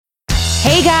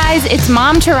Hey guys, it's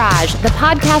Momtourage, the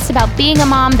podcast about being a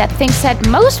mom that thinks that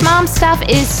most mom stuff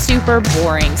is super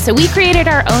boring. So we created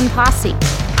our own posse.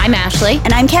 I'm Ashley.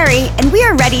 And I'm Carrie, and we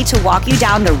are ready to walk you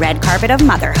down the red carpet of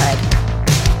motherhood.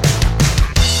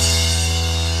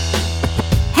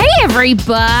 Hey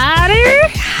everybody!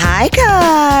 Hi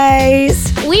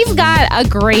guys! We've got a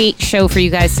great show for you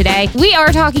guys today. We are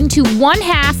talking to one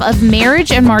half of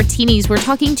Marriage and Martinis. We're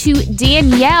talking to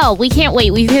Danielle. We can't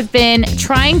wait. We have been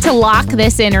trying to lock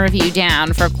this interview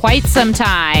down for quite some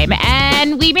time,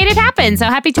 and we made it happen. So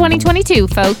happy 2022,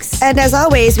 folks. And as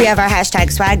always, we have our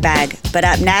hashtag swag bag. But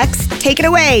up next, take it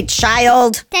away,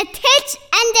 child. The tits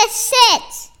and the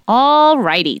shits.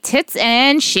 Alrighty, tits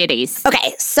and shitties.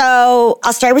 Okay, so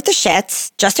I'll start with the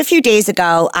shits. Just a few days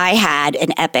ago, I had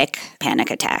an epic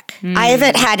panic attack. I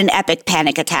haven't had an epic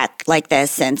panic attack like this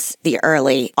since the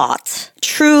early aughts.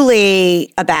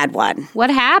 Truly a bad one. What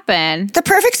happened? The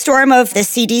perfect storm of the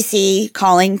CDC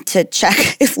calling to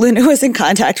check if Luna was in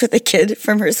contact with a kid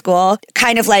from her school.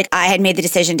 Kind of like I had made the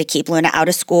decision to keep Luna out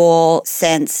of school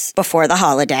since before the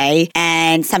holiday.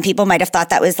 And some people might have thought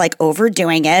that was like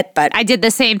overdoing it, but I did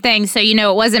the same thing, so you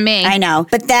know it wasn't me. I know.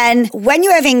 But then when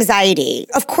you have anxiety,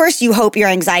 of course you hope your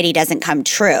anxiety doesn't come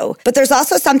true. But there's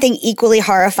also something equally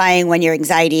horrifying when your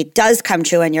anxiety does come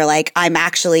true and you're like, I'm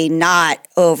actually not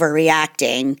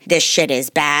overreacting. This shit is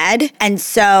bad. And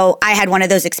so I had one of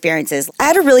those experiences. I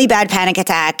had a really bad panic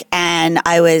attack and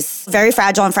I was very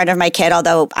fragile in front of my kid.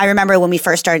 Although I remember when we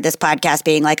first started this podcast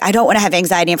being like, I don't want to have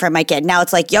anxiety in front of my kid. Now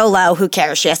it's like, YOLO, who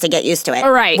cares? She has to get used to it.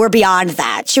 All right. We're beyond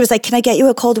that. She was like, can I get you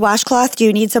a cold washcloth? Do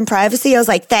you need some privacy? I was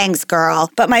like, thanks,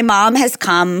 girl. But my mom has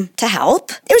come to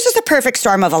help. It was just a perfect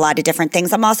storm of a lot of different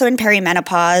things. I'm also in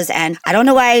perimenopause and I don't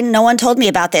know why no one told me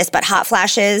about this, but hot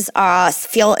flashes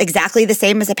feel exactly the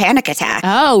same as a panic attack.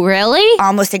 Oh, really?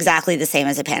 Almost exactly the same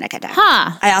as a panic attack.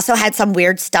 Huh. I also had some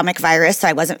weird stomach virus, so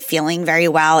I wasn't feeling very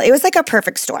well. It was like a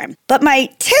perfect storm. But my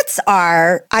tits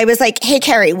are, I was like, hey,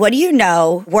 Carrie, what do you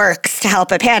know works to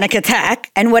help a panic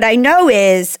attack? And what I know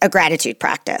is a gratitude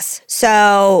practice.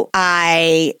 So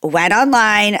I went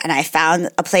online and I found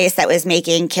a place that was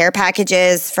making care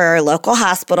packages for local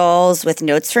hospitals with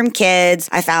notes from kids.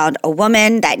 I found a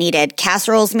woman that needed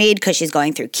casseroles made because she's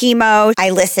going through chemo.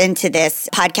 I listened to this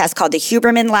podcast called The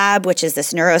Huberman Lab, which is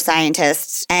this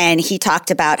neuroscientist, and he talked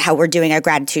about how we're doing a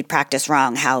gratitude practice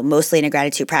wrong, how mostly in a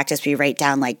gratitude practice we write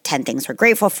down like 10 things we're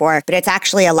grateful for, but it's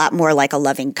actually a lot more like a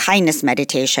loving kindness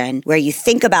meditation where you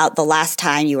think about the last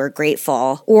time you were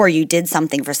grateful or you did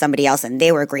something for somebody else and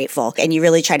they were grateful, and you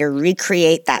really try to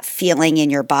recreate that feeling in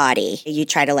your body. You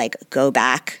try to like go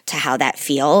back to how that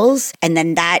feels, and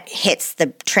then that hits the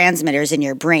transmitters in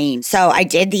your brain. So I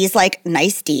did these like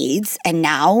nice deeds, and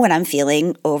now when I'm feeling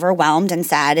overwhelmed and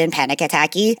sad and panic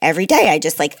attacky, every day I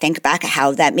just like think back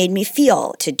how that made me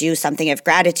feel to do something of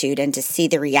gratitude and to see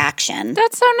the reaction.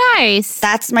 That's so nice.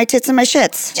 That's my tits and my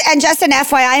shits. And just an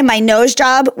FYI, my nose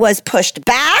job was pushed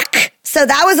back. So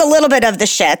that was a little bit of the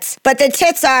shits, but the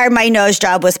tits are my nose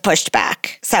job was pushed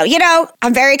back. So, you know,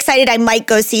 I'm very excited. I might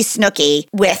go see Snooki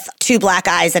with 2 black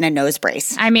eyes and a nose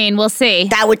brace. I mean, we'll see.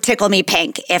 That would tickle me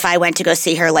pink if I went to go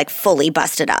see her like fully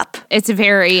busted up. It's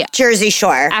very Jersey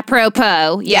Shore.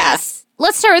 apropos. Yes.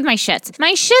 Let's start with my shits.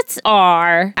 My shits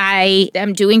are, I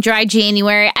am doing dry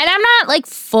January, and I'm not like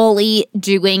fully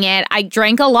doing it. I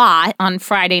drank a lot on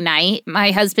Friday night.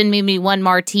 My husband made me one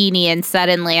martini, and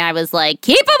suddenly I was like,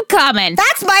 keep them coming.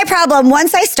 That's my problem.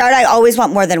 Once I start, I always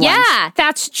want more than one. Yeah,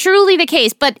 that's truly the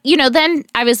case. But, you know, then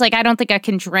I was like, I don't think I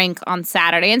can drink on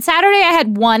Saturday. And Saturday I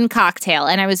had one cocktail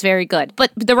and I was very good.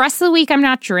 But the rest of the week I'm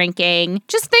not drinking.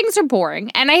 Just things are boring.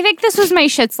 And I think this was my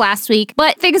shits last week,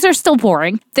 but things are still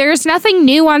boring. There's nothing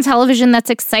new on television that's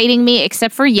exciting me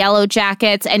except for Yellow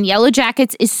Jackets. And Yellow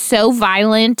Jackets is so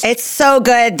violent. It's so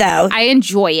good, though. I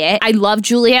enjoy it. I love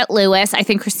Juliette Lewis. I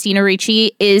think Christina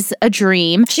Ricci is a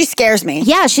dream. She scares me.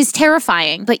 Yeah, she's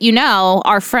terrifying. But you know,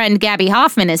 our friend Gabby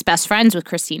Hoffman is best friends with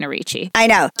Christina Ricci. I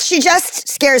know. She just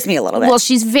scares me a little bit. Well,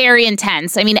 she's very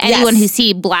intense. I mean, anyone who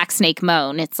sees Black Snake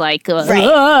Moan, it's like,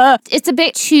 right. It's a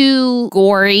bit too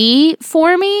gory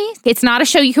for me. It's not a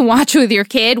show you can watch with your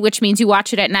kid, which means you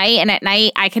watch it at night. And at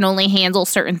night, I can only handle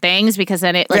certain things because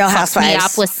then it like fucks me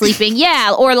up with sleeping.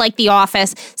 Yeah, or like The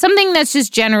Office. Something that's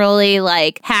just generally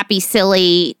like happy,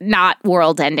 silly, not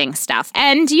world-ending stuff.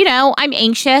 And, you know, I'm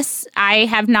anxious. I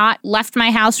have not left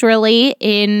my house really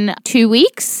in 2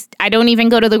 weeks. I don't even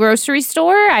go to the grocery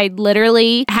store. I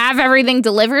literally have everything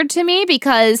delivered to me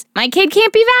because my kid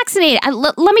can't be vaccinated.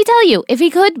 Let me tell you, if he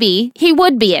could be, he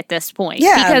would be at this point.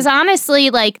 Yeah. Because honestly,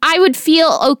 like, I would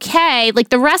feel okay, like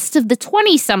the rest of the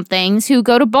 20-somethings siblings who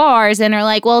go to bars and are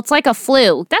like, well, it's like a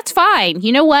flu. That's fine.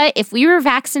 You know what? If we were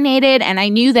vaccinated and I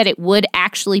knew that it would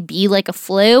actually be like a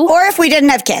flu. Or if we didn't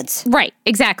have kids. Right,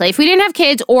 exactly. If we didn't have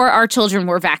kids or our children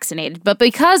were vaccinated. But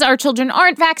because our children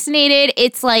aren't vaccinated,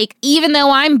 it's like, even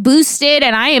though I'm boosted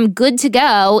and I am good to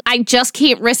go, I just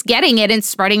can't risk getting it and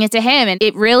spreading it to him. And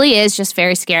it really is just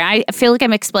very scary. I feel like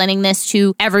I'm explaining this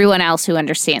to everyone else who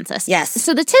understands this. Yes.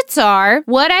 So the tits are,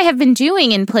 what I have been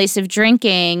doing in place of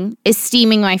drinking is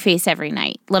steaming my face every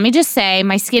night. Let me just say,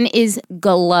 my skin is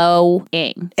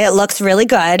glowing. It looks really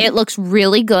good. It looks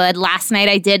really good. Last night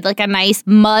I did like a nice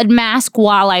mud mask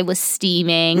while I was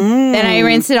steaming. Then I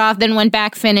rinsed it off, then went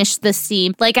back, finished the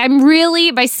steam. Like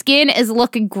my skin is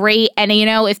looking great. And you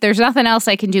know, if there's nothing else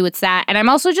I can do, it's that. And I'm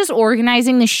also just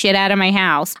organizing the shit out of my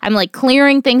house. I'm like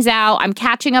clearing things out. I'm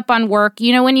catching up on work.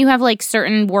 You know, when you have like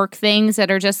certain work things that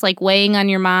are just like weighing on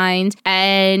your mind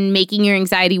and making your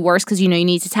anxiety worse because you know you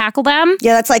need to tackle them.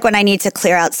 Yeah, that's like when I need to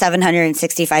clear out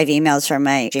 765 emails from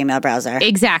my Gmail browser.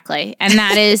 Exactly. And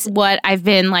that is what I've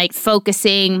been like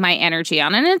focusing my energy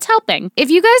on, and it's helping. If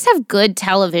you guys have good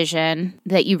television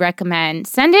that you recommend,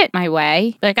 send it my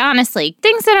way. Like honestly,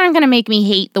 things that aren't going to make me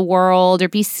hate the world or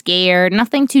be scared,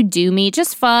 nothing to do me,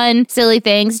 just fun, silly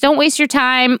things. Don't waste your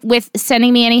time with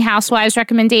sending me any Housewives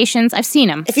recommendations. I've seen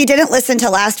them. If you didn't listen to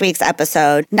last week's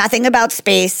episode, nothing about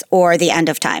space or the end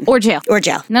of time. Or jail. Or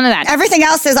jail. None of that. Everything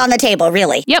else is on the table,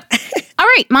 really. Yep. All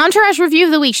right, Montage review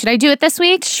of the week. Should I do it this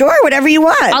week? Sure, whatever you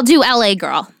want. I'll do LA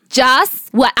Girl.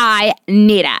 Just what I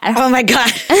needed. Oh my God.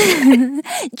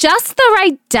 Just the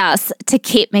right dose to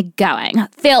keep me going.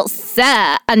 Feel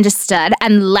so understood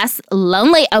and less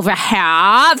lonely over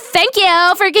here. Thank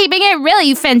you for keeping it real,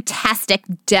 you fantastic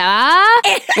duh.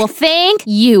 Well, thank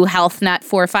you,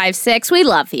 HealthNut456. We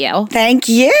love you. Thank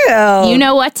you. You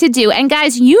know what to do. And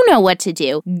guys, you know what to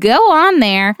do. Go on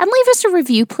there and leave us a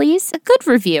review, please. A good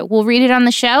review. We'll read it on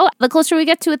the show. The closer we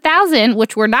get to 1,000,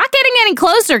 which we're not getting any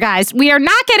closer, guys. We are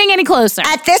not getting any closer.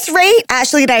 At this rate,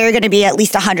 Ashley and I are going to be at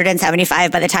least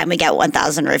 175 by the time we get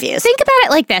 1,000 reviews. Think about it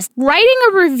like this. Writing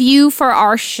a review for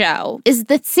our show is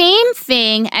the same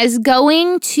thing as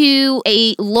going to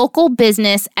a local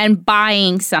business and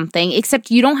buying something,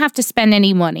 except you don't have to spend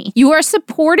any money. You are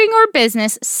supporting our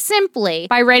business simply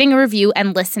by writing a review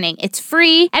and listening. It's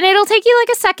free, and it'll take you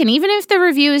like a second. Even if the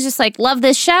review is just like, love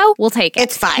this show, we'll take it.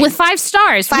 It's fine. With 5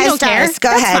 stars. 5 we don't stars.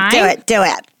 care. Go That's ahead. fine. Do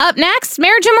it. Up next,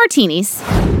 Marriage and Martinis.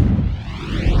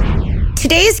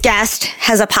 Today's guest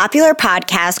has a popular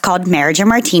podcast called Marriage and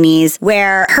Martinis,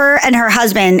 where her and her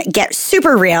husband get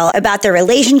super real about their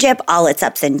relationship, all its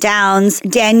ups and downs.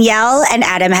 Danielle and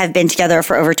Adam have been together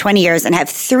for over 20 years and have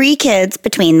 3 kids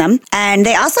between them. And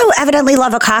they also evidently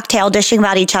love a cocktail, dishing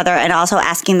about each other and also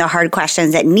asking the hard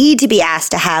questions that need to be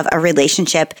asked to have a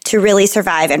relationship to really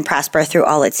survive and prosper through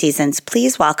all its seasons.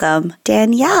 Please welcome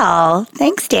Danielle.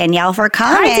 Thanks, Danielle, for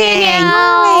coming. Hi, Danielle.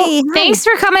 Hi. Thanks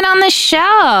for coming on the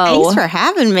show. Thanks for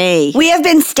having me. We have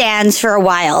been stans for a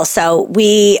while, so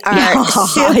we are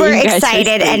super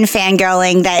excited and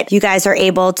fangirling that you guys are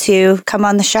able to come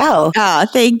on the show. Oh,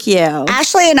 thank you.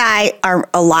 Ashley and I are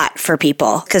a lot for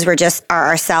people because we're just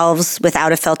ourselves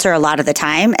without a filter a lot of the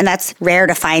time, and that's rare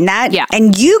to find that. Yeah.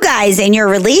 And you guys in your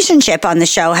relationship on the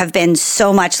show have been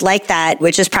so much like that,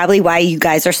 which is probably why you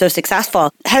guys are so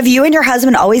successful. Have you and your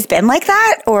husband always been like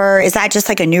that, or is that just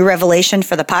like a new revelation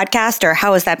for the podcast, or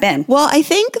how has that been? Well, I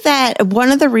think that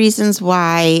one of the reasons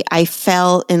why I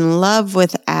fell in love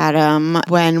with Adam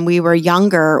when we were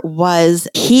younger was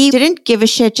he didn't give a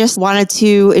shit, just wanted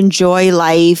to enjoy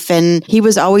life. And he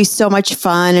was always so much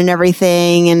fun and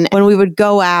everything. And when we would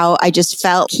go out, I just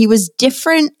felt he was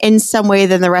different in some way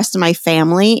than the rest of my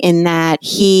family, in that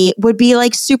he would be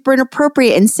like super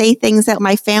inappropriate and say things that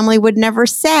my family would never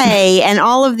say. And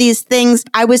all of these things,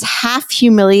 I was half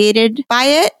humiliated by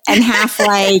it and half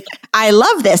like, I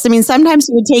love this. I mean, sometimes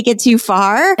he would take it too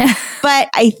far, but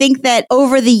I think that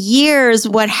over the years,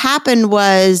 what happened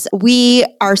was we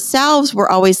ourselves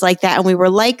were always like that. And we were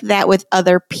like that with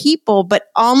other people, but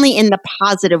only in the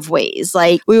positive ways.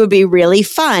 Like we would be really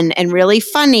fun and really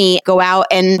funny, go out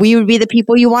and we would be the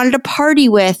people you wanted to party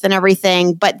with and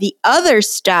everything. But the other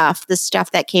stuff, the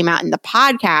stuff that came out in the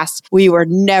podcast, we were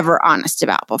never honest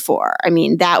about before. I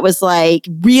mean, that was like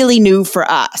really new for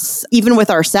us, even with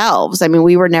ourselves. I mean,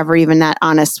 we were never even that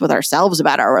honest with ourselves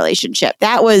about our relationship.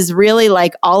 That was really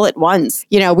like all at once.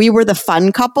 You know, we were the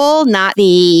fun couple, not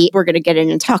the we're going to get in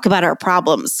and talk about our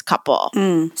problems couple.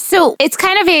 So it's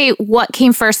kind of a what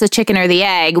came first, the chicken or the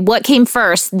egg? What came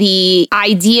first, the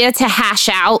idea to hash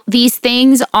out these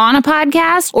things on a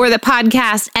podcast, or the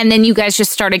podcast and then you guys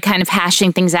just started kind of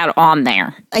hashing things out on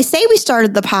there? I say we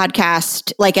started the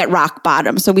podcast like at rock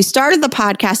bottom. So we started the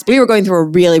podcast. We were going through a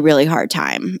really, really hard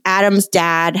time. Adam's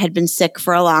dad had been sick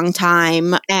for a long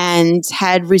time and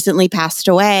had recently passed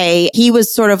away. He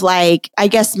was sort of like, I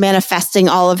guess, manifesting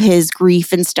all of his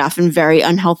grief and stuff in very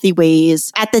unhealthy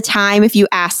ways. At the time, if you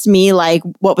asked me like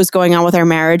what was going on with our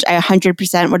marriage, I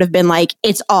 100% would have been like,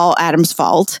 it's all Adam's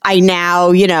fault. I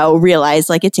now, you know, realize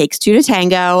like it takes two to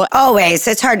tango. Always.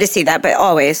 It's hard to see that, but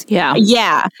always. Yeah.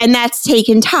 Yeah. And that's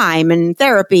taken time and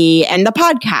therapy and the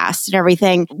podcast and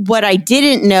everything. What I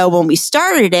didn't know when we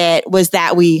started it was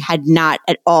that we had not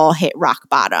at all hit rock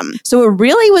bottom. So it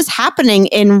really was happening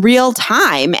in real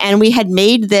time. And we had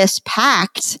made this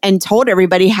pact and told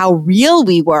everybody how real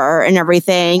we were and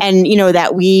everything. And, you know,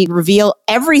 that we reveal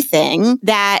everything,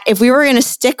 that if we were going to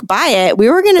stick by it, we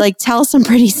were going to like tell some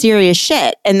pretty serious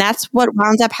shit. And that's what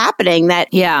wound up happening, that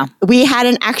we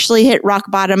hadn't actually hit rock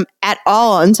bottom at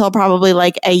all until probably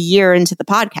like a year into the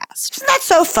podcast. Isn't that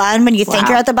so fun when you think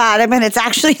you're at the bottom and it's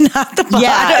actually not the bottom?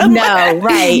 Yeah, no,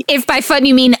 right. If by fun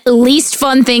you mean least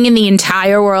fun thing in the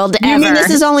entire world ever. You mean this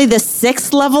is only the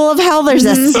 6th level of hell? There's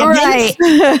a 7th?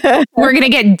 Right. We're going to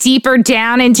get deeper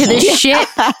down into this shit.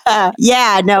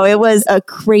 Yeah, no, it was a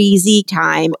crazy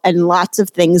time and lots of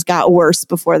things got worse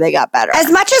before they got better.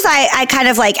 As much as I kind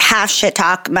of like half shit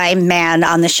talk my man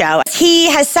on the show, he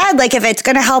has said like if it's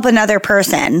going to help another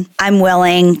person, I'm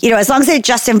willing, you know, as long as it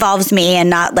just involves me and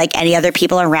not like any other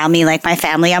people around me, like my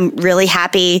family, I'm really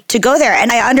happy to go there.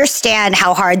 And I understand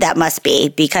how hard that must be,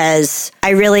 because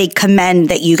I really commend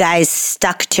that you guys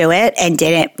stuck to it and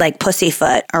didn't like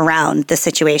pussyfoot around the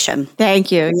situation.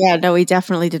 Thank you. Yeah, no, we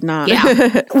definitely did not.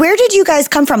 Yeah. Where did you guys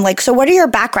come from? Like, so what are your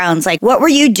backgrounds? Like, what were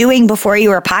you doing before you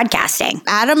were podcasting?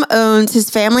 Adam his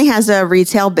family has a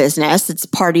retail business. It's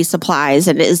party supplies,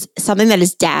 and it is something that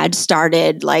his dad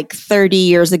started like 30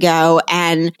 years ago.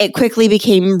 And it quickly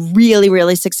became really,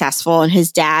 really successful. And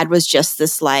his dad was just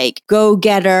this like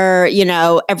go-getter, you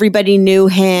know, everybody knew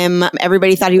him.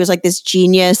 Everybody thought he was like this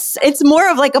genius. It's more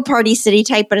of like a Party City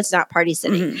type, but it's not Party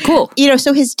City. Mm-hmm. Cool. You know,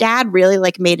 so his dad really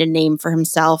like made a name for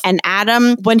himself. And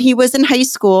Adam, when he was in high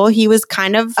school, he was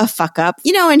kind of a fuck up,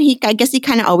 you know, and I guess he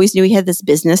kind of always knew he had this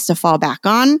business to fall back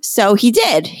on. So he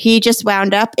did. He just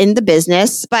wound up in the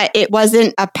business, but it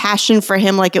wasn't a passion for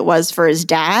him like it was for his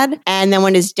dad. And then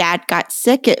when his dad got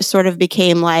sick, it sort of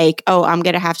became like, oh, I'm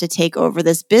going to have to take over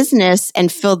this business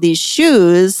and fill these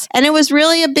shoes. And it was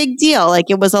really a big deal. Like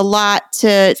it was a lot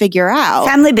to figure out.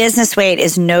 Family business weight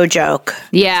is no joke.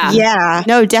 Yeah. Yeah,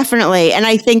 no, definitely. And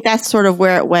I think that's sort of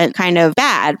where it went kind of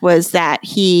bad, was that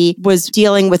he was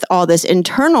dealing with all this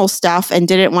internal stuff and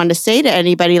didn't want to say to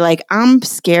anybody like, I'm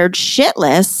scared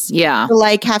shitless. Yeah. To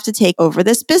like have to take over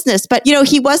this business. But, you know,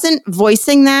 he wasn't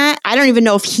voicing that. I don't even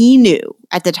know if he knew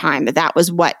at the time that was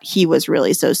what he was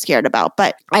really so scared about.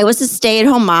 But I was a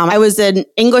stay-at-home mom. I was an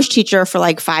English teacher for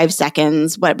like 5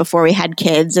 seconds before we had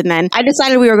kids. And then I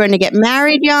decided we were going to get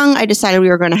married young. I decided we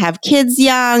were going to have kids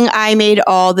young. I made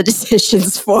all the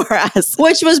decisions for us,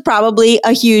 which was probably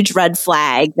a huge red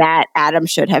flag that Adam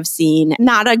should have seen.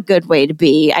 Not a good way to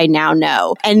be, I now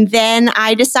know. And then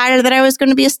I decided that I was going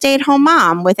to be a stay-at-home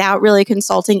mom without really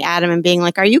consulting Adam and being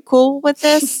like, are you cool with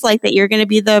this? Like that you're going to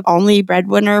be the only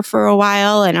breadwinner for a while?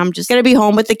 And I'm just going to be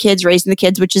home with the kids, raising the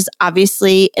kids, which is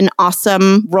obviously an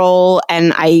awesome role.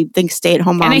 And I think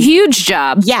stay-at-home mom. And a huge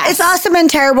job. Yeah. It's awesome and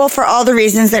terrible for all the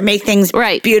reasons that make things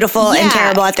beautiful and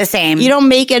terrible at the same. You don't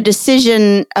make a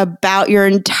decision about your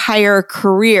entire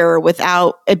career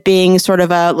without it being sort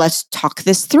of a, let's talk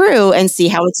this through and see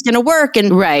how it's going to work.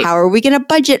 And how are we going to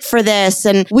budget for this?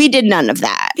 And we did none of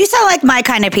that. You sound like my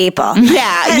kind of people.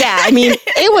 Yeah. I mean,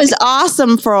 it was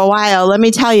awesome for a while, let me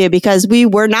tell you, because we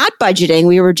were not budgeting.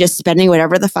 We were just spending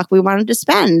whatever the fuck we wanted to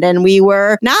spend. And we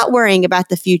were not worrying about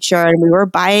the future. And we were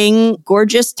buying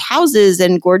gorgeous houses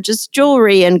and gorgeous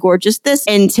jewelry and gorgeous this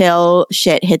until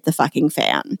shit hit the fucking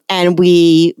fan. And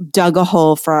we dug a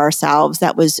hole for ourselves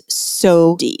that was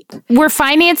so deep. Were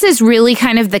finances really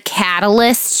kind of the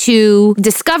catalyst to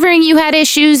discovering you had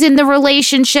issues in the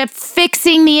relationship,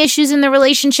 fixing the issues in the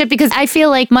relationship? Because I feel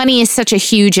like money is such a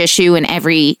huge issue in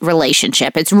every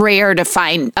relationship. It's rare to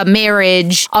find a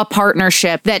marriage, a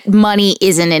partnership that money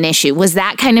isn't an issue. Was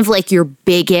that kind of like your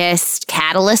biggest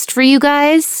catalyst for you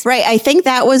guys? Right. I think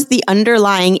that was the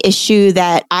underlying issue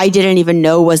that I didn't even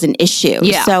know was an issue.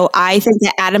 Yeah. So I think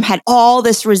that Adam had all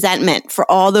this resentment for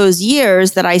all those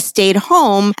years that I stayed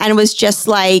home and was just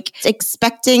like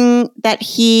expecting that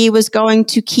he was going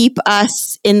to keep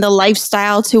us in the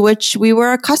lifestyle to which we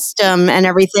were accustomed and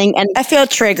everything. And I feel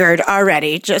triggered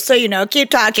already, just so you know. Keep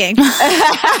talking.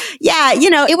 Yeah,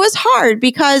 it was hard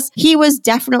because he was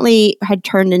definitely had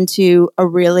turned into a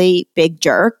really big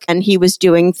jerk and he was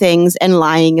doing things and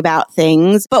lying about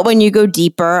things. But when you go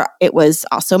deeper, it was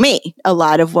also me. A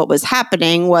lot of what was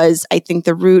happening was, I think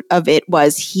the root of it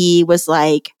was he was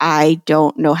like, I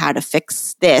don't know how to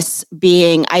fix this,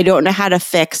 being I don't know how to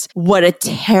fix what a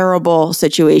terrible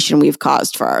situation we've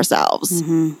caused for ourselves.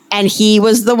 Mm-hmm. And he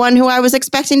was the one who I was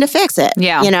expecting to fix it.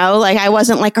 Yeah. Like I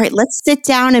wasn't like, all right, let's sit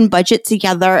down and budget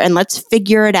together and let's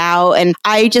figure it out. And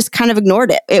I just kind of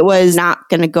ignored it. It was not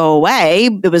going to go away.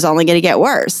 It was only going to get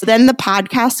worse. Then the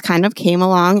podcast kind of came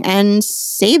along and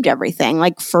saved everything,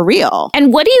 like for real.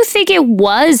 And what do you think it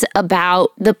was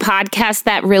about the podcast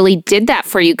that really did that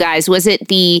for you guys? Was it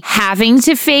the having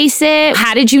to face it?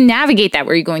 How did you navigate that?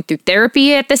 Were you going through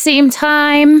therapy at the same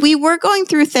time? We were going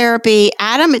through therapy.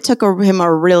 Adam, it took him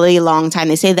a really long time.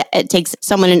 They say that it takes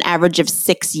someone an average of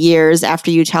 6 years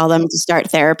after you tell them to start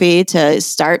therapy.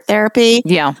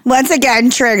 Yeah. Once again,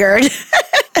 triggered.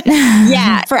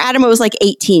 Yeah. For Adam, it was like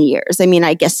 18 years. I mean,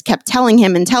 I guess kept telling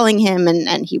him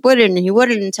and he wouldn't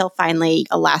until finally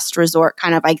a last resort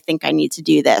kind of, I think I need to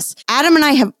do this. Adam and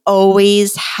I have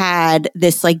always had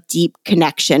this like deep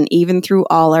connection, even through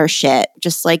all our shit,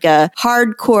 just like a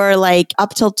hardcore, like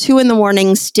up till 2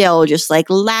 a.m. still just like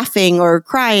laughing or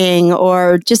crying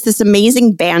or just this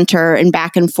amazing banter and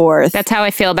back and forth. That's how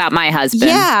I feel about my husband.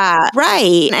 Yeah,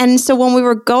 right. And so when we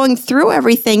were going through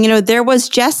everything, there was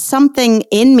just something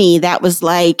in me that was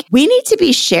like, we need to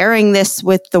be sharing this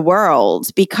with the world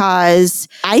because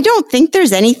I don't think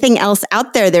there's anything else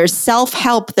out there. There's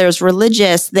self-help, there's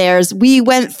religious, we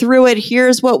went through it,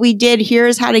 here's what we did,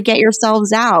 here's how to get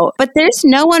yourselves out. But there's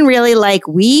no one really like,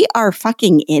 we are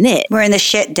fucking in it. We're in the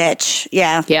shit ditch.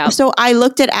 Yeah. Yeah. So I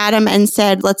looked at Adam and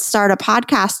said, let's start a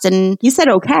podcast. And he said,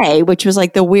 okay, which was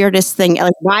like the weirdest thing.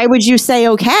 Like, why would you say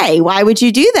okay? Why would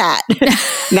you do that?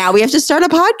 Now we have to start a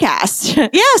podcast.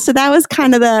 Yeah. So that was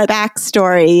kind of the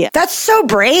backstory. That's so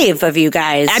brave of you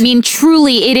guys. I mean,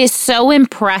 truly, it is so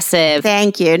impressive.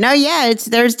 Thank you. No, yeah,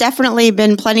 there's definitely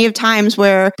been plenty of times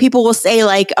where people will say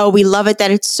like, oh, we love it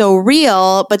that it's so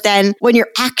real. But then when you're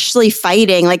actually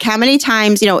fighting, like how many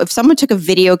times, if someone took a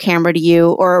video camera to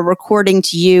you or a recording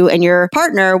to you and your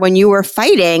partner when you were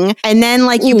fighting and then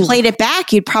like you played it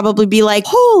back, you'd probably be like,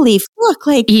 holy fuck,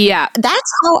 like, yeah,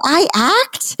 that's how I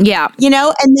act. Yeah.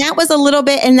 And that was a little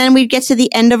bit. And then we'd get to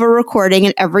the end of a recording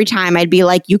and every time I'd be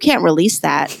like, you can't release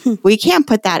that. We can't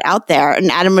put that out there.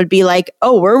 And Adam would be like,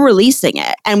 oh, we're releasing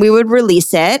it. And we would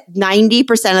release it.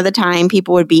 90% of the time,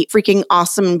 people would be freaking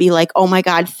awesome and be like, oh my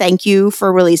God, thank you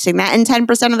for releasing that. And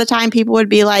 10% of the time, people would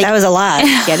be like, that was a lot.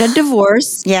 Get a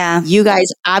divorce. Yeah. You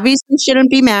guys obviously shouldn't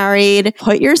be married.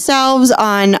 Put yourselves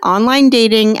on online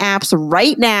dating apps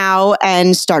right now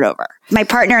and start over. My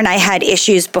partner and I had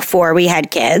issues before we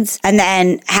had kids. And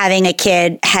then having a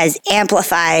kid has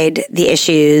amplified the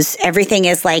issues. Everything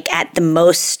is like at the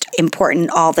most important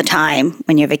all the time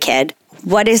when you have a kid.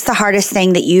 What is the hardest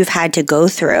thing that you've had to go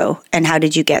through and how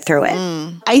did you get through it?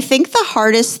 I think the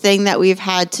hardest thing that we've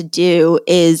had to do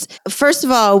is, first of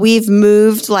all, we've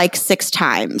moved like 6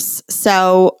 times.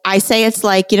 So I say it's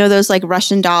like, those like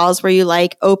Russian dolls where you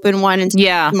like open one and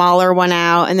smaller one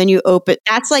out and then you open.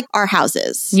 That's like our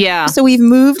houses. Yeah. So we've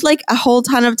moved like a whole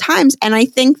ton of times. And I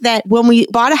think that when we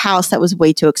bought a house that was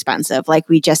way too expensive, like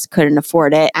we just couldn't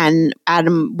afford it. And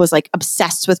Adam was like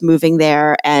obsessed with moving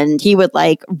there and he would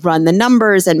like run the numbers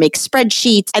and make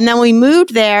spreadsheets. And then we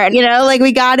moved there, like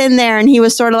we got in there and he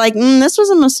was sort of like, this was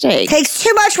a mistake. Takes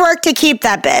too much work to keep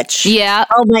that bitch. Yeah.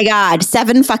 Oh my God.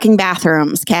 7 fucking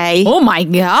bathrooms, okay? Oh my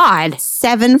God.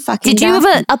 7 fucking Did you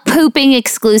have a pooping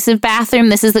exclusive bathroom?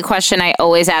 This is the question I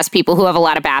always ask people who have a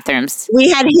lot of bathrooms. We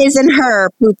had his and her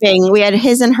pooping. We had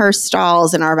his and her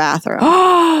stalls in our bathroom.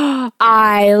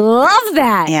 I love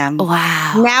that. Yeah.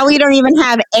 Wow. Now we don't even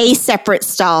have a separate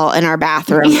stall in our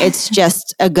bathroom. It's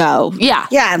just a go. Yeah.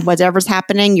 Yeah. Whatever's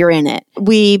happening, you're in it.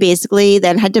 We basically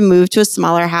then had to move to a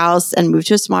smaller house and move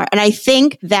to a smaller. And I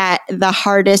think that the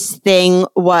hardest thing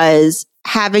was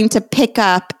having to pick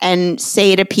up and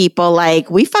say to people like,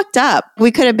 we fucked up.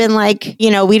 We could have been like,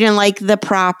 we didn't like the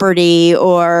property,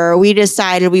 or we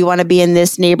decided we want to be in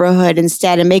this neighborhood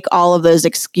instead, and make all of those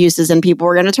excuses. And people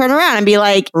were going to turn around and be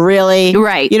like, really?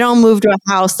 Right. You don't move to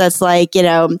a house that's like,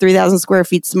 3,000 square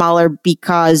feet smaller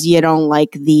because you don't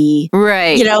like the,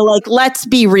 right. Like, let's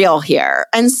be real here.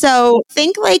 And so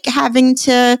think like having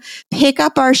to pick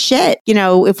up our shit.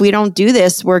 If we don't do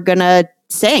this, we're going to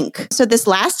sink. So this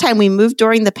last time we moved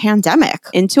during the pandemic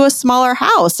into a smaller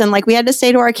house, and like we had to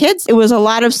say to our kids, it was a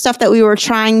lot of stuff that we were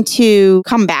trying to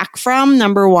come back from,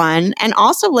 number one. And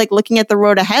also like looking at the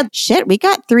road ahead, shit, we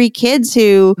got 3 kids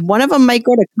who one of them might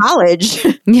go to college.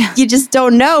 Yeah. You just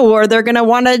don't know, or they're going to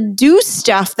want to do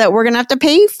stuff that we're going to have to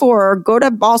pay for, or go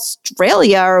to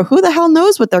Australia, or who the hell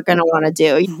knows what they're going to want to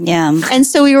do. Yeah. And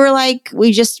so we were like,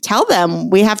 we just tell them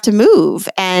we have to move.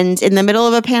 And in the middle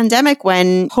of a pandemic,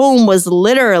 when home was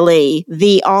literally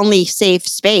the only safe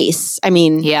space. I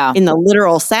mean, in the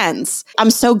literal sense.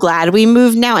 I'm so glad we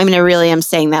moved now. I mean, I really am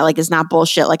saying that like it's not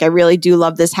bullshit. Like I really do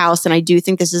love this house, and I do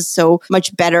think this is so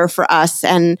much better for us.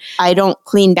 And I don't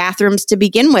clean bathrooms to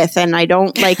begin with, and I'm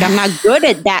not good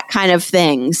at that kind of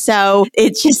thing. So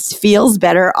it just feels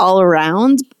better all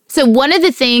around. So one of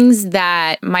the things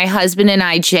that my husband and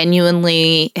I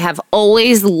genuinely have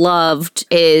always loved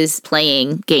is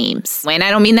playing games. And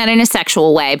I don't mean that in a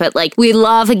sexual way, but like we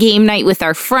love a game night with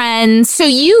our friends. So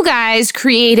you guys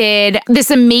created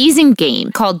this amazing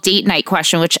game called Date Night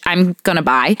Question, which I'm going to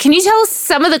buy. Can you tell us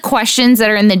some of the questions that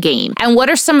are in the game? And what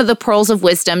are some of the pearls of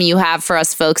wisdom you have for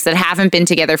us folks that haven't been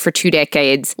together for 2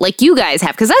 decades like you guys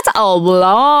have? Because that's a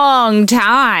long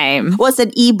time. Well, it's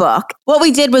an ebook. What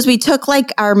we did was we took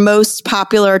like our most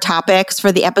popular topics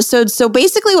for the episodes. So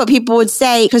basically what people would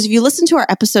say, because if you listen to our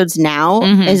episodes now,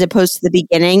 as opposed to the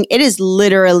beginning, it is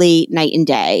literally night and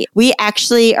day. We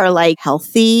actually are like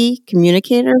healthy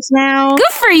communicators now.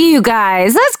 Good for you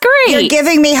guys. That's great. You're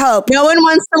giving me hope. No one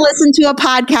wants to listen to a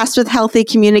podcast with healthy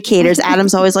communicators.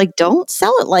 Adam's always like, don't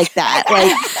sell it like that.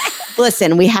 Like,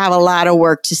 listen, we have a lot of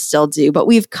work to still do, but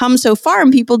we've come so far,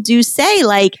 and people do say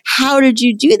like, how did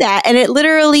you do that? And it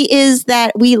literally is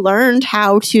that we learned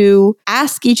how to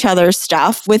ask each other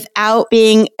stuff without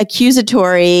being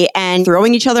accusatory and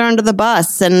throwing each other under the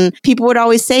bus. And people would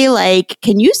always say like,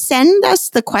 can you send us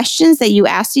the questions that you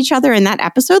asked each other in that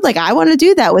episode? Like, I want to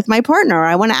do that with my partner.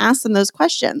 I want to ask them those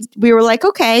questions. We were like,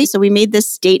 okay. So we made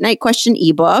this date night question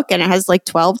ebook, and it has like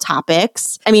 12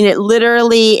 topics. I mean, it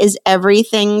literally is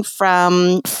everything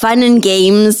from fun and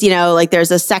games, like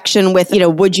there's a section with,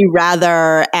 would you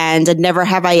rather and a never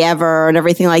have I ever and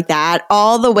everything like that,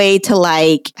 all the way to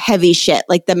like heavy shit,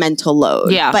 like the mental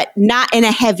load. Yeah. But not in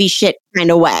a heavy shit kind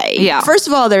of way. Yeah. First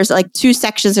of all, there's like 2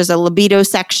 sections. There's a libido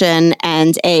section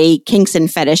and a kinks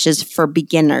and fetishes for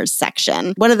beginners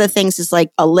section. One of the things is like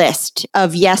a list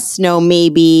of yes, no,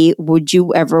 maybe, would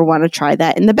you ever want to try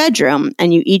that in the bedroom?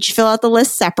 And you each fill out the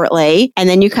list separately. And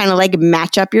then you kind of like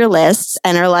match up your lists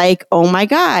and are like, oh my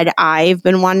God, I've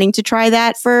been wanting to try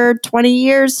that for 20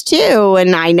 years too.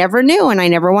 And I never knew, and I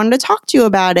never wanted to talk to you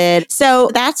about it. So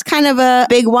that's kind of a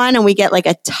big one. And we get like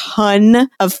a ton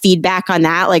of feedback on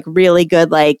that, like really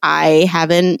good. Like, I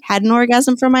haven't had an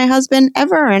orgasm from my husband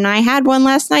ever, and I had one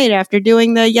last night after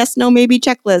doing the yes, no, maybe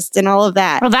checklist and all of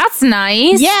that. Well, that's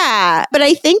nice. Yeah. But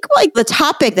I think like the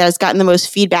topic that has gotten the most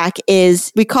feedback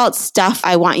is, we call it stuff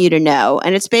I want you to know.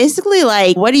 And it's basically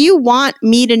like, what do you want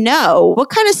me to know? What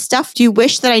kind of stuff do you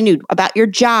wish that I knew about your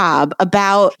job,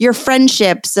 about your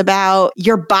friendships, about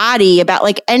your body, about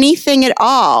like anything at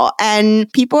all?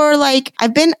 And people are like,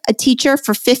 I've been a teacher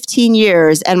for 15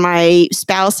 years and my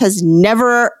spouse has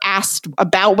never asked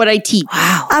about what I teach.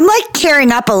 Wow. I'm like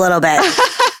tearing up a little bit.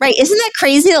 Right. Isn't that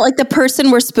crazy that like the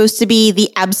person we're supposed to be the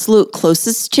absolute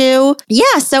closest to?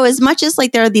 Yeah. So as much as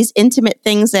like there are these intimate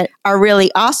things that are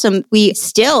really awesome, we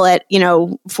still at,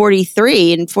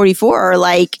 43 and 44 are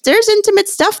like, there's intimate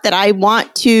stuff that I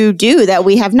want to do that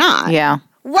we have not. Yeah.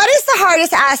 What is the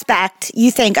hardest aspect,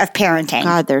 you think, of parenting?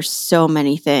 God, there's so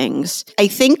many things. I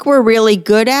think we're really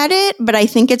good at it, but I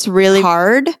think it's really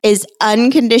hard is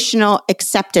unconditional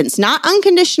acceptance, not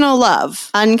unconditional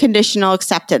love, unconditional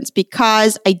acceptance,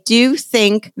 because I do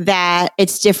think that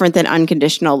it's different than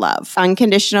unconditional love.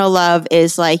 Unconditional love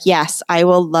is like, yes, I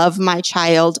will love my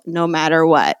child no matter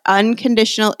what.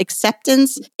 Unconditional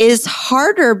acceptance is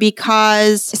harder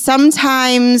because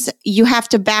sometimes you have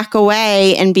to back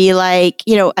away and be like,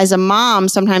 as a mom,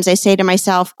 sometimes I say to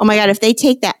myself, oh my God, if they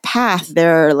take that path,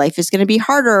 their life is going to be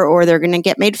harder, or they're going to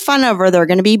get made fun of, or they're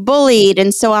going to be bullied.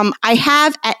 And so I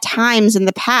have at times in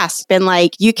the past been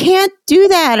like, you can't do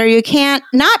that, or you can't,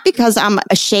 not because I'm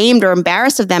ashamed or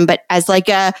embarrassed of them, but as like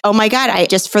oh my God,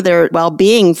 just for their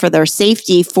well-being, for their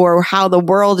safety, for how the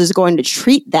world is going to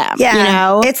treat them.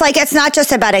 Yeah. It's like, it's not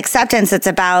just about acceptance. It's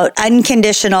about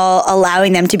unconditional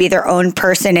allowing them to be their own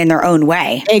person in their own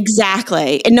way.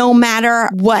 Exactly. And no matter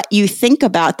what you think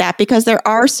about that, because there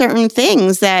are certain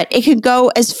things that it could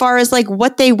go as far as like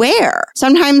what they wear.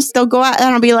 Sometimes they'll go out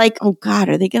and I'll be like, oh God,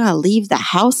 are they going to leave the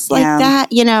house like that?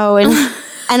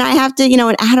 And I have to,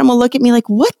 and Adam will look at me like,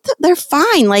 what? They're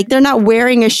fine. Like, they're not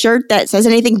wearing a shirt that says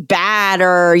anything bad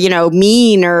or,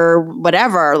 mean or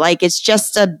whatever. Like, it's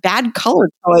just a bad color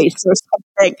choice or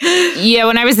something. Yeah,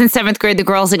 when I was in 7th grade, the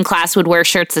girls in class would wear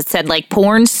shirts that said like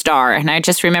porn star. And I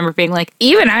just remember being like,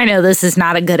 even I know this is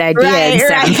not a good idea in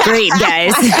 7th grade,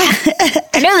 guys.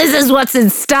 I know this is what's in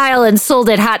style and sold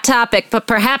at Hot Topic, but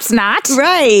perhaps not.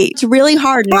 Right. It's really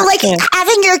hard. Or like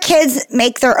having your kids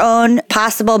make their own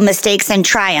possible mistakes and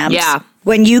triumphs. Yeah.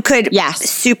 When you could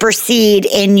supersede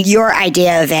in your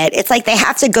idea of it. It's like they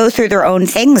have to go through their own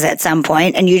things at some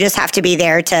point, and you just have to be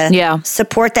there to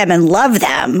support them and love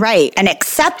them. Right. And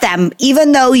accept them,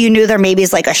 even though you knew there maybe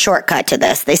is like a shortcut to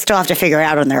this. They still have to figure it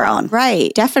out on their own.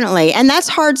 Right. Definitely. And that's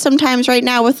hard sometimes right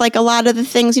now with like a lot of the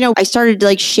things, I started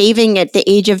like shaving at the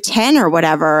age of 10 or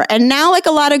whatever. And now like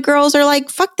a lot of girls are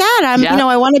like, fuck that.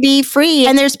 I want to be free.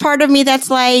 And there's part of me that's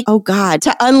like, oh God,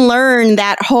 to unlearn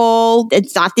that whole,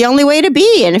 it's not the only way to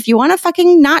be. And if you want to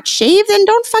fucking not shave, then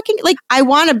don't fucking, like, I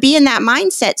want to be in that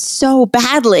mindset so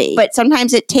badly. But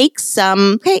sometimes it takes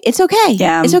some, it's okay.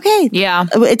 Yeah. It's okay. Yeah.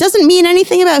 It doesn't mean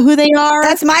anything about who they are.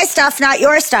 That's my stuff, not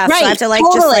your stuff. Right. So I have to like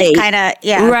totally. just like kind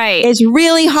of, Right. It's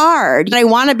really hard. And I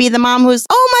want to be the mom who's,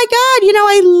 oh my God,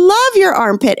 I love your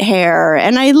armpit hair.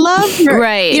 And I love your,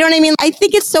 right. You know what I mean? I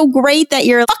think it's so great that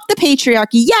you're, fuck the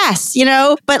patriarchy. Yes.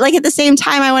 But like at the same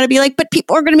time, I want to be like, but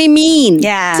people are going to be mean.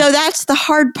 Yeah. So that's the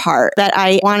hard part, that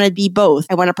I want to be both.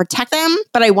 I want to protect them,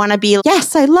 but I want to be,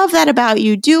 yes, I love that about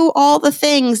you. Do all the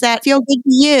things that feel good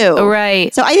to you.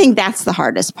 Right. So I think that's the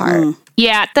hardest part.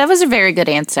 Yeah, that was a very good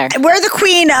answer. We're the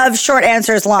queen of short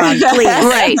answers long, please.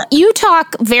 Right. You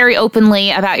talk very openly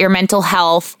about your mental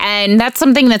health, and that's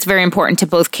something that's very important to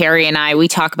both Carrie and I. We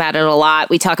talk about it a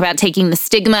lot. We talk about taking the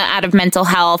stigma out of mental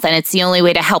health, and it's the only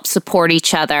way to help support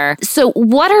each other. So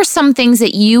what are some things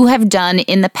that you have done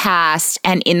in the past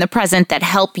and in the present that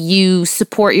help you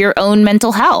support your own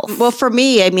mental health? Well, for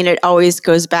me, it always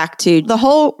goes back to the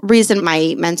whole reason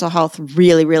my mental health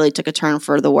really, really took a turn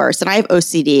for the worse. And I have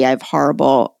OCD. I have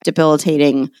horrible,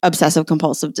 debilitating obsessive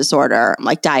compulsive disorder. I'm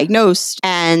like diagnosed.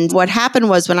 And what happened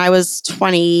was when I was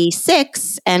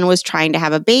 26 and was trying to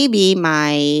have a baby,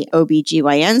 my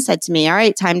OBGYN said to me, all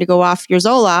right, time to go off your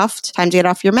Zoloft, time to get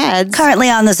off your meds. Currently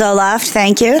on the Zoloft,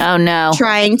 thank you. Oh no.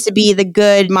 Trying to be the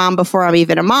good mom before I'm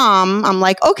even a mom. I'm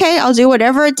like, okay, I'll do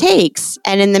whatever it takes.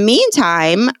 And in the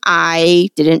meantime, I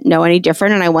didn't know any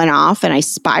different, and I went off and I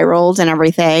spiraled and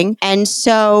everything. And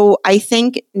so I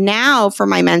think now for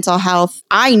my mental health,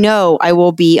 I know I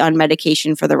will be on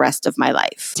medication for the rest of my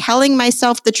life. Telling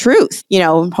myself the truth.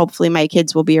 Hopefully my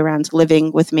kids will be around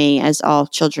living with me, as all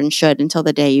children should, until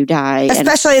the day you die.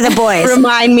 Especially the boys.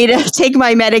 Remind me to take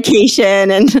my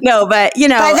medication. And no, but By then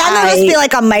there'll just be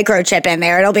like a microchip in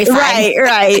there. It'll be fine.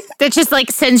 Right. That just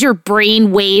like sends your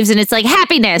brain waves, and it's like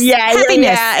happiness. Happiness.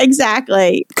 Yeah,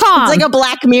 exactly. Calm. It's like a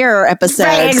Black Mirror episode.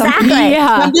 Right, exactly.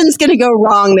 Something's going to go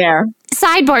wrong there.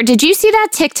 Sidebar, did you see that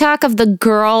TikTok of the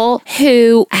girl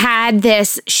who had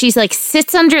this, she's like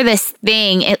sits under this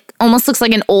thing, it almost looks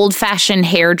like an old-fashioned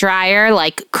hair dryer,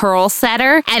 like curl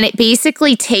setter, and it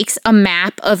basically takes a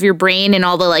map of your brain and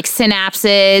all the like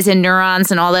synapses and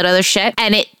neurons and all that other shit,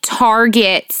 and it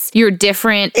targets your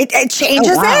different... It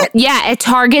changes it? Yeah, it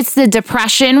targets the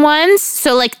depression ones.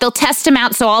 So like they'll test them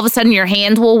out, so all of a sudden your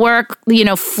hand will work,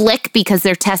 flick, because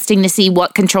they're testing to see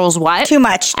what controls what. Too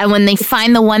much. And when they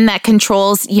find the one that controls,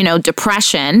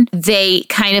 depression, they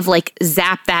kind of like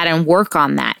zap that and work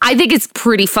on that. I think it's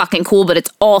pretty fucking cool, but it's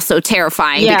also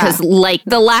terrifying because like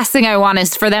the last thing I want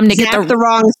is for them to zap get the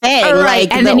wrong thing. Right.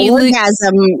 Like and the then you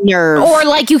orgasm nerve. Or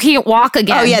like you can't walk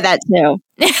again. Oh yeah, that too.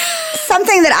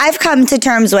 something that I've come to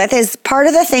terms with is part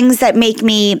of the things that make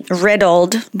me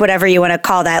riddled, whatever you want to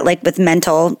call that, like with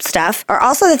mental stuff, are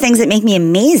also the things that make me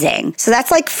amazing. So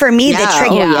that's like for me,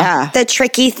 the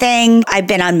tricky thing. I've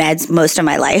been on meds most of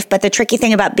my life, but the tricky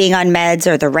thing about being on meds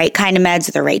or the right kind of meds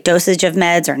or the right dosage of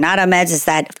meds or not on meds is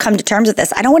that I've come to terms with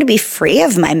this. I don't want to be free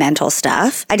of my mental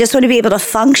stuff. I just want to be able to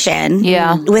function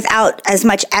without as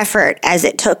much effort as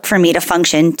it took for me to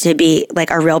function to be like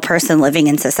a real person living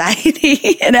in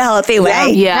society in a healthy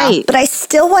way. Yeah. Right. But I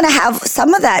still want to have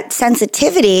some of that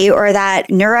sensitivity or that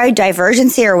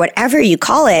neurodivergency or whatever you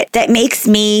call it that makes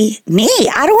me me.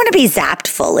 I don't want to be zapped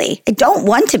fully. I don't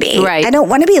want to be. Right. I don't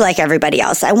want to be like everybody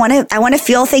else. I want to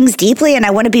feel things deeply and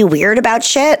I want to be weird about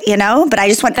shit, you know? But I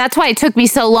just want... That's why it took me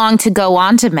so long to go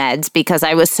on to meds, because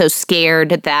I was so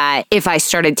scared that if I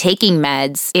started taking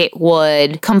meds, it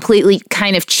would completely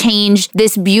kind of change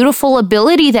this beautiful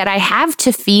ability that I have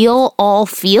to feel all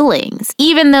feelings.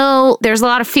 Even though there's a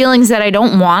lot of feelings that I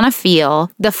don't want to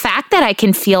feel, the fact that I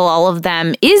can feel all of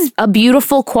them is a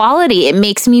beautiful quality. It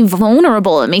makes me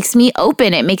vulnerable. It makes me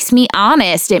open. It makes me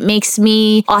honest. It makes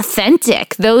me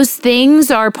authentic. Those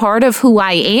things are part of who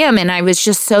I am. And I was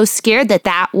just so scared that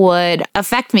that would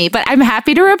affect me. But I'm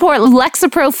happy to report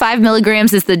Lexapro 5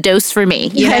 milligrams is the dose for me.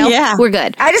 You know? Yeah. We're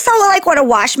good. I just don't like want to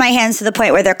wash my hands to the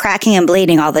point where they're cracking and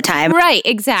bleeding all the time. Right,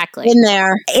 exactly. In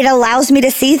there. It allows me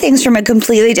to see things from a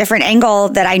completely different angle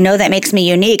that I know that makes me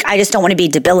unique. I just don't want to be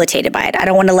debilitated by it. I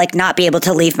don't want to like not be able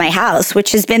to leave my house,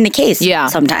 which has been the case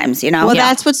sometimes, you know? Well,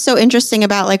 that's what's so interesting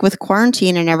about like with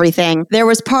quarantine and everything. There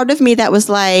was part of me that was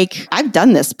like, I've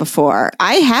done this before.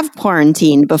 I have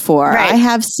quarantined before. Right. I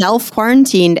have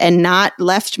self-quarantined and not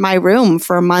left my room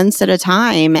for months at a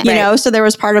time. You know, so there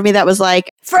was part of me that was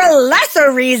like, for a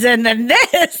lesser reason than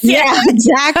this. Yeah,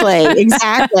 exactly.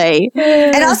 Exactly.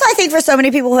 And also, I think for so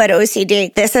many people who had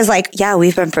OCD, this is like,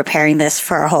 we've been preparing this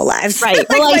for our whole lives. Right. Like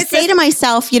well, I say to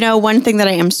myself, you know, one thing that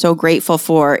I am so grateful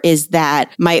for is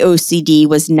that my OCD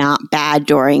was not bad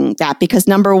during that, because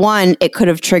number one, it could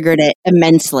have triggered it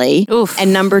immensely. Oof.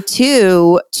 And number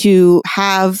two, to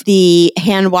have the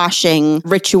hand washing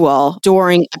ritual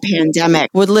during a pandemic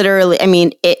would literally, I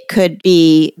mean, it could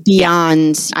be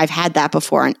beyond, I've had that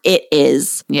before. And it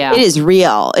is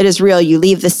real. It is real. You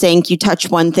leave the sink, you touch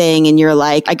one thing and you're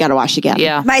like, I got to wash again.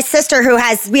 Yeah. My sister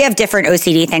we have different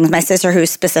OCD things. My sister who's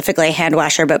specifically a hand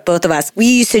washer, but both of us, we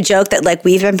used to joke that like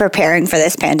we've been preparing for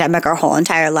this pandemic our whole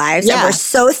entire lives. Yeah. And we're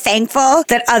so thankful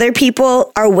that other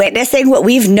people are witnessing what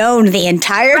we've known the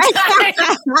entire time.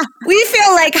 We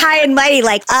feel like high and mighty,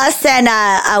 like us and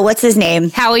what's his name?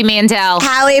 Howie Mandel.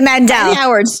 And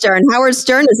Howard Stern. Howard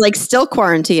Stern is like still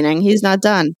quarantining. He's not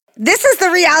done. This is the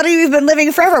reality we've been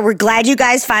living forever. We're glad you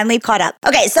guys finally caught up.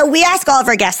 Okay, so we ask all of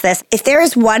our guests this. If there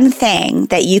is one thing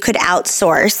that you could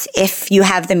outsource if you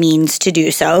have the means to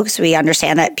do so, because we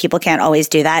understand that people can't always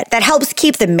do that helps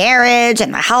keep the marriage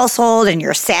and the household and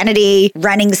your sanity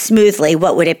running smoothly,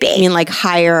 what would it be? I mean, like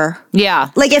hire. Yeah.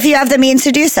 Like if you have the means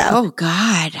to do so. Oh,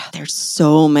 God. There's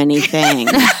so many things.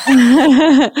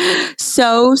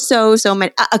 so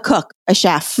many. A cook. A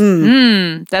chef.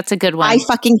 That's a good one. I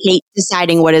fucking hate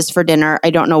deciding what is for dinner. I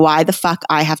don't know why the fuck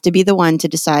I have to be the one to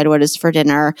decide what is for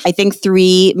dinner. I think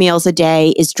 3 meals a day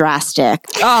is drastic.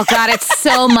 Oh God, it's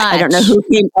so much. I don't know who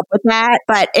came up with that,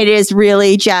 but it is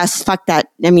really just fuck that.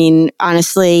 I mean,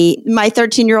 honestly, my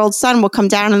 13-year-old son will come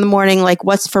down in the morning like,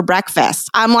 what's for breakfast?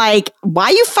 I'm like, why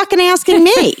are you fucking asking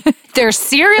me? There's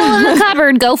cereal in the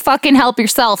cupboard. Go fucking help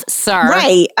yourself, sir.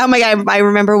 Right. Oh my God. I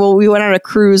remember we went on a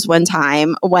cruise one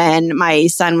time when my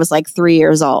son was like 3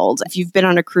 years old. If you've been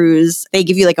on a cruise, they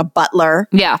give you like a butler.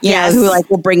 Yeah. You know, who like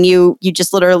will bring you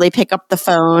just literally pick up the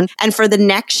phone. And for the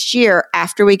next year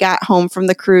after we got home from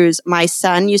the cruise, my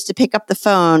son used to pick up the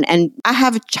phone and I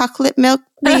have a chocolate milk,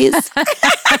 please.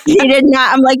 He did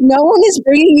not. I'm like, no one is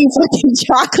bringing you fucking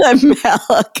chocolate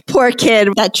milk. Poor kid.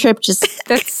 That trip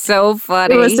That's so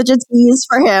funny. It was such a tease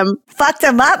for him. Fucked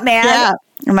him up, man. Yeah.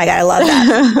 Oh my God, I love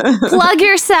that. Plug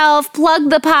yourself, plug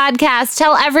the podcast,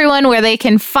 tell everyone where they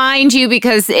can find you,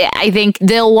 because I think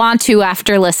they'll want to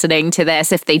after listening to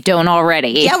this if they don't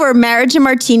already. Yeah, we're Marriage and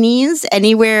Martinis.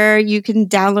 Anywhere you can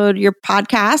download your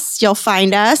podcasts, you'll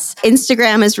find us.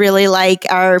 Instagram is really like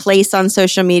our place on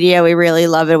social media. We really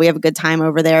love it. We have a good time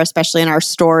over there, especially in our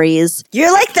stories.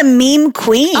 You're like the meme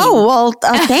queen. Oh, well,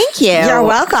 thank you. You're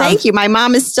welcome. Thank you. My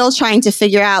mom is still trying to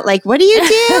figure out, like, what do you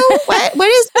do? What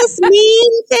is this meme?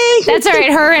 anything. That's all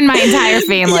right. Her and my entire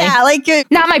family. Yeah, like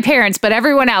not my parents, but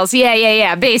everyone else.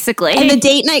 Yeah. Basically. And the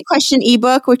date night question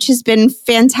ebook, which has been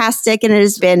fantastic, and it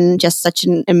has been just such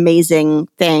an amazing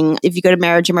thing. If you go to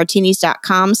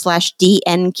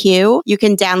marriageandmartinis.com/DNQ, you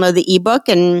can download the ebook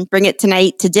and bring it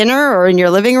tonight to dinner or in your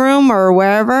living room or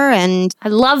wherever. And I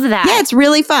love that. Yeah, it's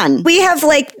really fun. We have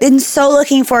been so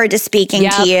looking forward to speaking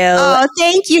to you. Oh,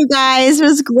 thank you guys. It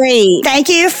was great. Thank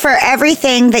you for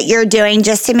everything that you're doing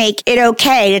just to make it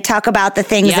okay to talk about the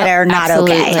things that are not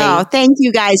okay. Oh, thank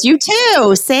you guys. You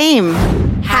too. Same.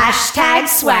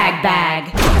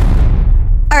 #swagbag.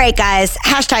 All right, guys,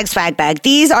 #swagbag.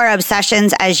 These are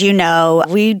obsessions, as you know.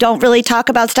 We don't really talk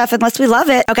about stuff unless we love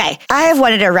it. Okay, I have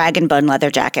wanted a rag and bone leather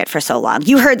jacket for so long.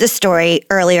 You heard the story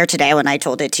earlier today when I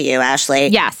told it to you, Ashley.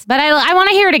 Yes, but I want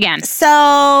to hear it again.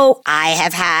 So I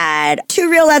have had 2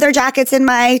 real leather jackets in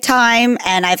my time,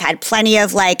 and I've had plenty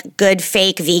of good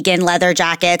fake vegan leather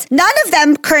jackets. None of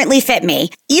them currently fit me,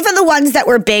 even the ones that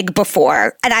were big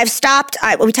before. And I've stopped.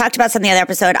 We talked about some in the other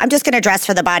episode. I'm just going to dress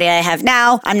for the body I have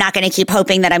now. I'm not going to keep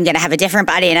hoping that I'm going to have a different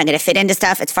body and I'm going to fit into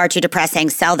stuff. It's far too depressing.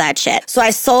 Sell that shit. So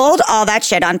I sold all that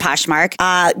shit on Poshmark,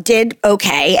 did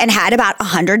okay, and had about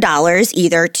 $100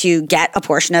 either to get a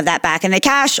portion of that back in the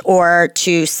cash or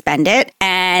to spend it.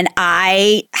 And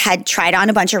I had tried on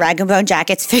a bunch of rag and bone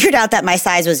jackets, figured out that my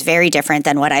size was very different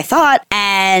than what I thought,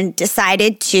 and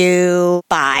decided to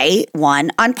buy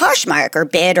one on Poshmark or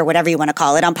bid or whatever you want to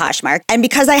call it on Poshmark. And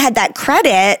because I had that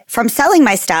credit from selling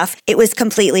my stuff, it was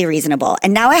completely reasonable.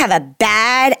 And now I have a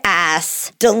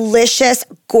badass, delicious,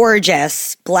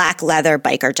 gorgeous black leather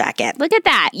biker jacket. Look at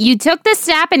that. You took the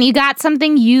step and you got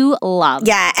something you love.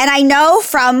 Yeah. And I know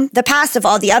from the past of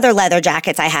all the other leather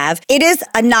jackets I have, it is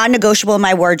a non-negotiable in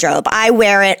my wardrobe. I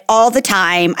wear it all the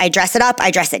time. I dress it up.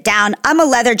 I dress it down. I'm a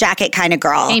leather jacket kind of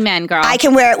girl. Amen, girl. I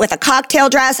can wear it with a cocktail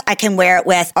dress. I can wear it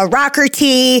with a rocker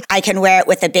tee. I can wear it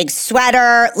with a big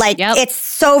sweater. It's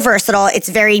so versatile. It's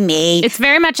very me. It's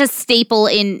very much a staple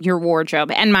in your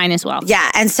wardrobe and mine as well. Yeah.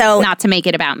 And so, not to make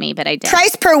it about me, but I did.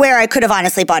 Price per wear, I could have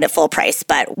honestly bought it full price,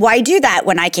 but why do that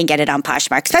when I can get it on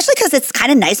Poshmark? Especially because it's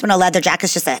kind of nice when a leather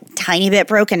jacket's just a tiny bit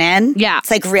broken in. Yeah.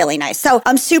 It's really nice. So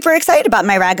I'm super excited about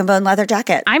my rag and bone leather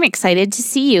jacket. I'm excited to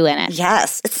see you in it.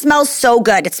 Yes. It smells so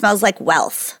good. It smells like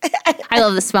wealth. I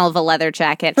love the smell of a leather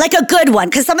jacket. Like a good one,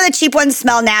 because some of the cheap ones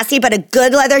smell nasty, but a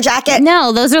good leather jacket.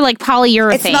 No, those are like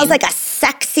polyurethane. It smells like a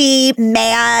sexy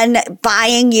man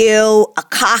buying you a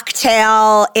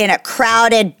cocktail in a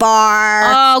crowded bar.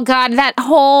 Oh God, that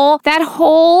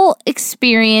whole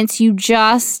experience you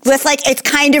just with it's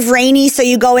kind of rainy, so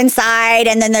you go inside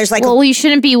and then there's well, you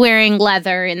shouldn't be wearing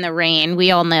leather in the rain.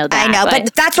 We all know that. I know,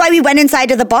 but that's why we went inside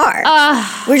to the bar.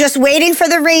 We're just waiting for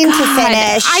the rain to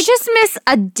finish. I just miss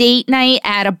a date night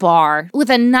at a bar with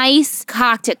a nice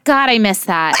cocktail. God, I miss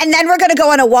that. And then we're gonna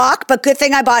go on a walk, but good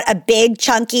thing I bought a big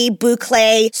chunky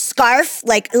boucle scarf,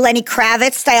 like Lenny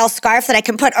Kravitz style scarf that I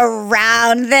can put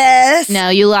around this. No,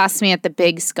 you lost me at the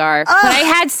big scarf. But I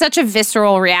had such a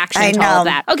visceral reaction to all of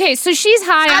that. Okay, so she's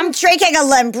high. I'm drinking a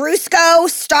Lambrusco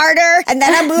starter, and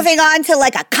then I'm moving on to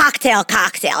a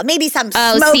cocktail. Maybe some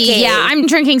smoky. See, yeah, I'm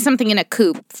drinking something in a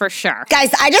coupe for sure.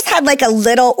 Guys, I just had a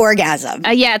little orgasm.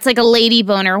 Yeah, it's like a lady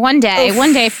boner. One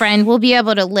day, friend, we'll be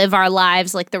able to live our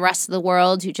lives like the rest of the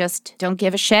world who just don't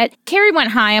give a shit. Carrie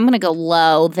went high. I'm going to go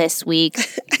low this week.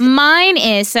 Mine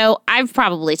is, so I've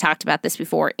probably talked about this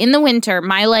before. In the winter,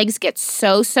 my legs get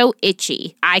so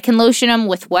itchy. I can lotion them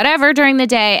with whatever during the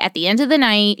day. At the end of the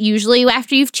night, usually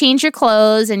after you've changed your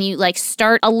clothes and you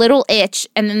start a little itch,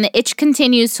 and then the itch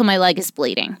continues till my leg is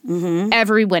bleeding. Mm-hmm.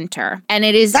 Every winter. And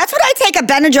it is... That's what I take a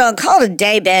Benadryl and call it a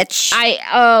day, bitch.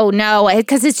 Oh no,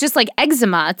 because it's just like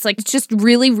eczema. It's just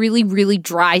really, really, really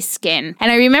dry skin.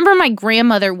 And I remember my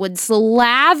grandmother would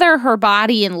slather her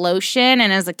body in lotion,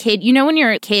 and as a kid, when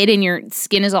you're a kid and your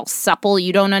skin is all supple,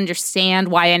 you don't understand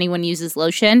why anyone uses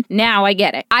lotion. Now I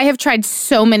get it. I have tried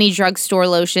so many drugstore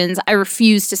lotions. I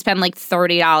refuse to spend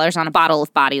 $30 on a bottle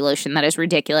of body lotion. That is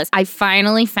ridiculous. I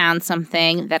finally found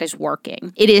something that is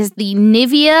working. It is the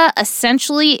Nivea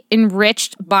Essentially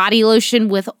Enriched Body Lotion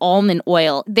with almond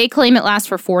oil. They claim it lasts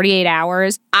for 48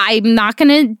 hours. I'm not going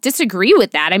to disagree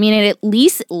with that. I mean, it at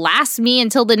least lasts me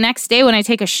until the next day when I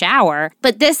take a shower.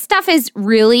 But this stuff is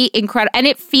really incredible. And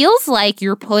it feels like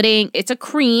you're it's a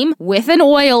cream with an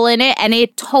oil in it, and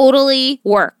it totally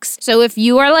works. So if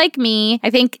you are like me, I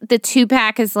think the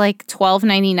 2-pack is like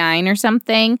 $12.99 or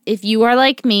something. If you are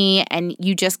like me and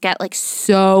you just get like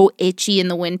so itchy in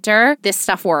the winter, this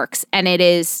stuff works. And it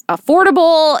is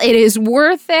affordable. It is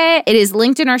worth it. It is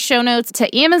linked in our show notes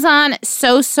to Amazon.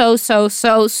 So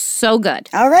good.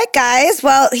 All right, guys.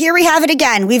 Well, here we have it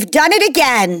again. We've done it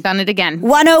again.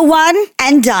 101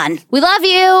 and done. We love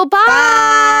you. Bye.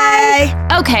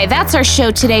 Bye. Okay, that's our show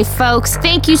today, folks.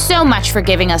 Thank you so much for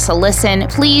giving us a listen.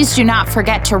 Please do not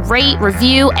forget to rate,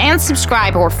 review, and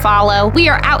subscribe or follow. We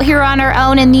are out here on our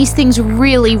own, and these things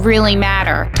really, really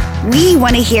matter. We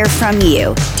want to hear from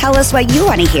you. Tell us what you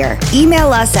want to hear.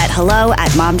 Email us at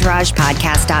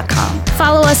hello@momtouragepodcast.com.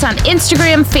 Follow us on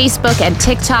Instagram, Facebook, and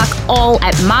TikTok, all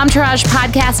at Momtourage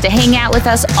Podcast, to hang out with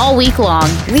us all week long.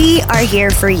 We are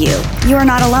here for you. You are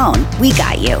not alone. We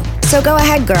got you. So go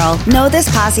ahead, girl. Know this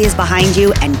posse is behind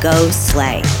you and go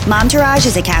slay. Momtourage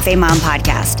is a Cafe Mom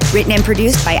podcast. Written and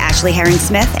produced by Ashley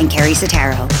Herring-Smith and Carrie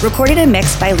Sotero. Recorded and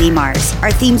mixed by Lee Mars.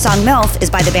 Our theme song, MILF, is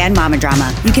by the band Mama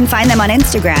Drama. You can find them on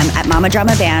Instagram at Mama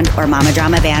Drama Band or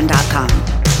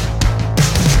mamadramaband.com.